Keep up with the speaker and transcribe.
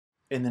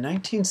In the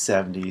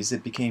 1970s,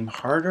 it became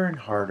harder and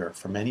harder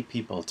for many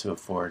people to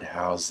afford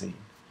housing.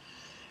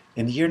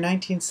 In the year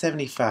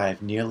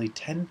 1975, nearly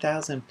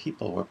 10,000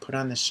 people were put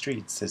on the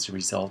streets as a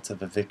result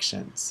of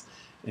evictions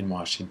in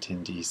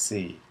Washington,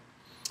 D.C.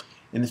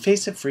 In the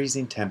face of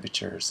freezing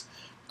temperatures,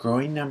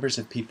 growing numbers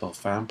of people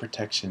found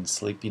protection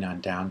sleeping on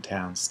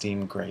downtown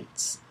steam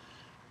grates.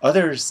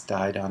 Others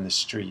died on the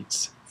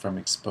streets from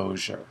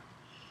exposure.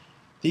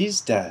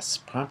 These deaths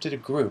prompted a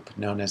group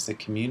known as the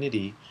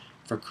Community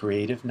for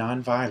Creative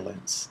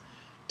Nonviolence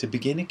to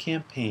begin a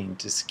campaign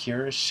to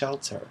secure a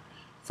shelter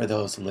for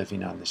those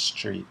living on the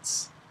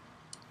streets.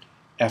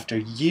 After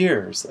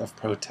years of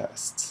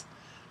protests,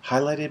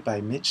 highlighted by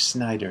Mitch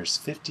Snyder's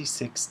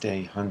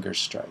 56-day hunger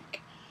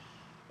strike,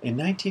 in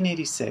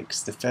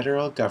 1986 the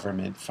federal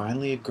government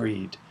finally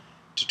agreed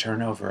to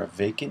turn over a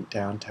vacant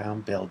downtown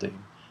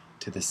building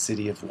to the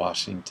city of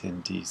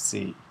Washington,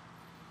 D.C.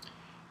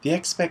 The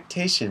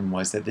expectation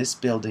was that this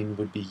building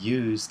would be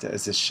used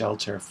as a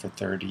shelter for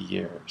 30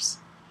 years.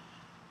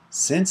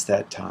 Since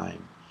that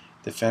time,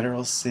 the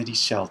federal city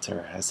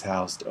shelter has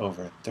housed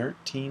over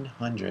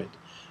 1,300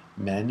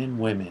 men and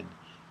women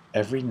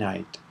every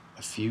night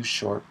a few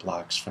short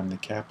blocks from the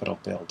Capitol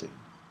building.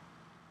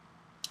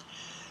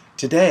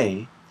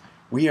 Today,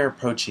 we are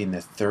approaching the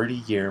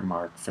 30-year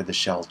mark for the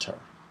shelter.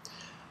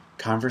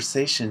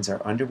 Conversations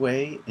are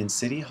underway in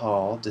City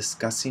Hall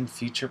discussing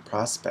future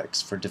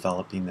prospects for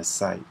developing the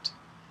site.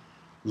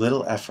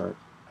 Little effort,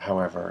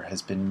 however,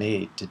 has been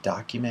made to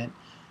document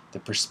the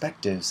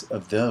perspectives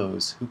of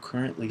those who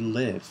currently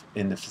live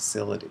in the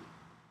facility.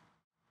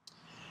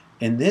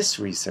 In this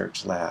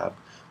research lab,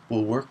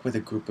 we'll work with a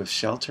group of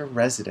shelter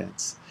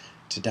residents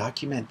to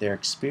document their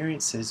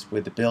experiences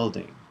with the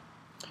building.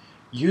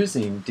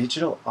 Using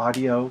digital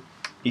audio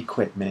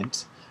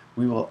equipment,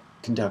 we will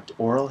conduct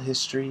oral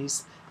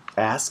histories,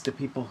 ask the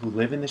people who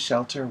live in the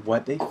shelter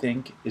what they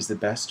think is the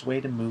best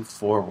way to move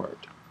forward.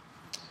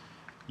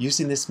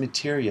 Using this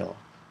material,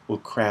 we'll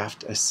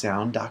craft a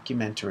sound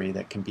documentary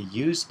that can be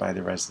used by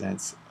the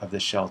residents of the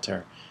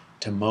shelter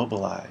to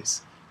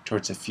mobilize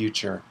towards a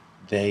future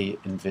they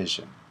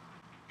envision.